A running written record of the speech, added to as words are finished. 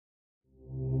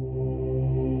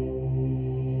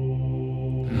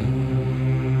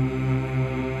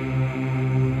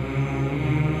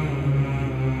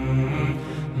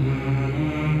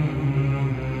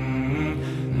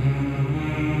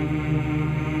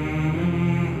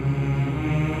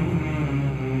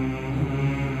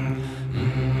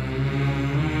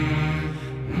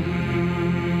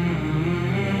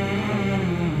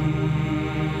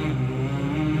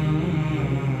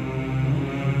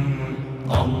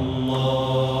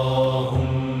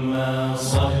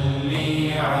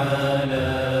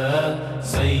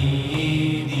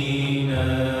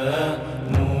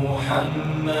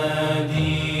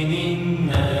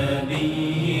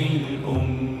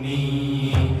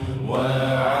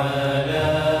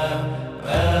وعلى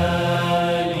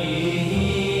آله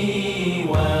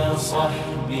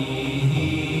وصحبه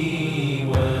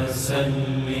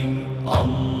وسلم.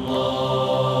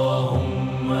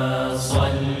 اللهم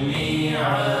صل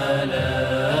على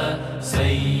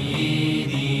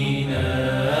سيدنا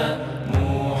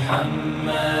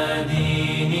محمد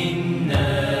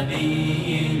النبي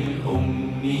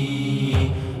الأمي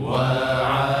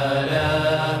وعلى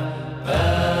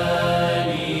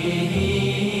آله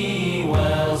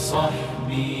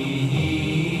وصحبه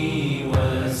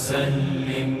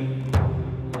وسلم.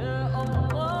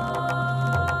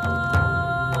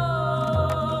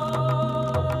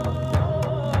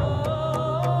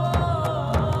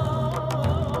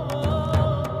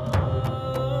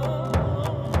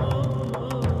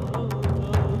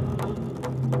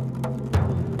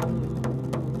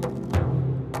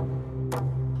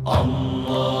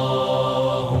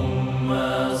 اللهم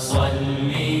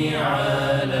صل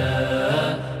على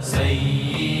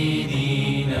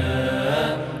سيدنا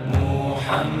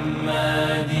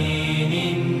محمد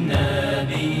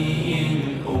النبي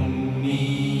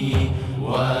الأمي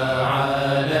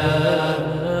وعلى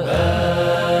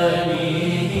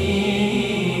آله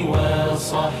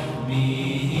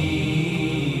وصحبه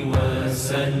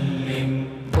وسلم.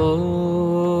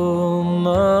 Oh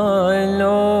my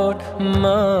Lord,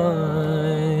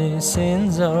 my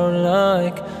sins are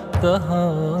like the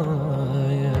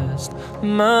highest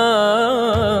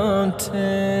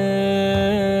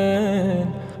mountain.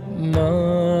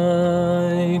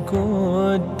 My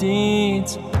good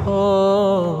deeds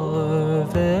are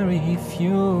very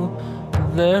few,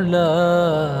 they're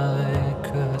like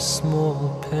a small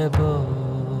pebble.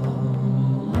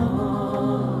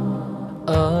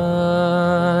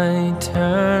 I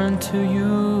turn to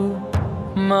you,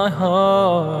 my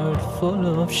heart full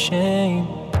of shame,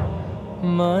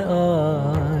 my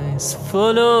eyes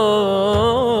full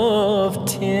of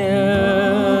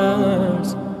tears.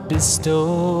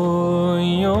 Bestow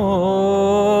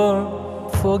your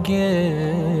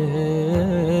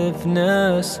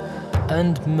forgiveness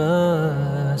and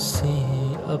mercy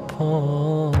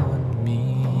upon me.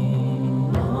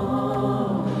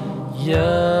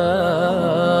 Ya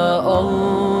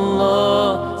Allah,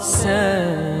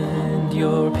 send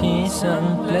your peace and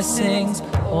blessings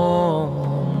on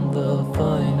the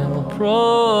final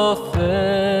prophet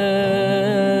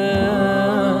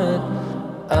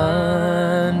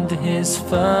and his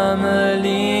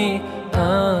family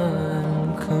and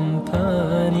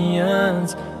companions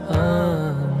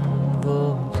and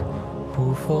those who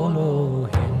follow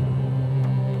him.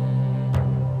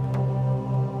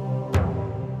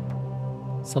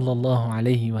 Sallallahu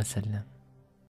alayhi wa sallam.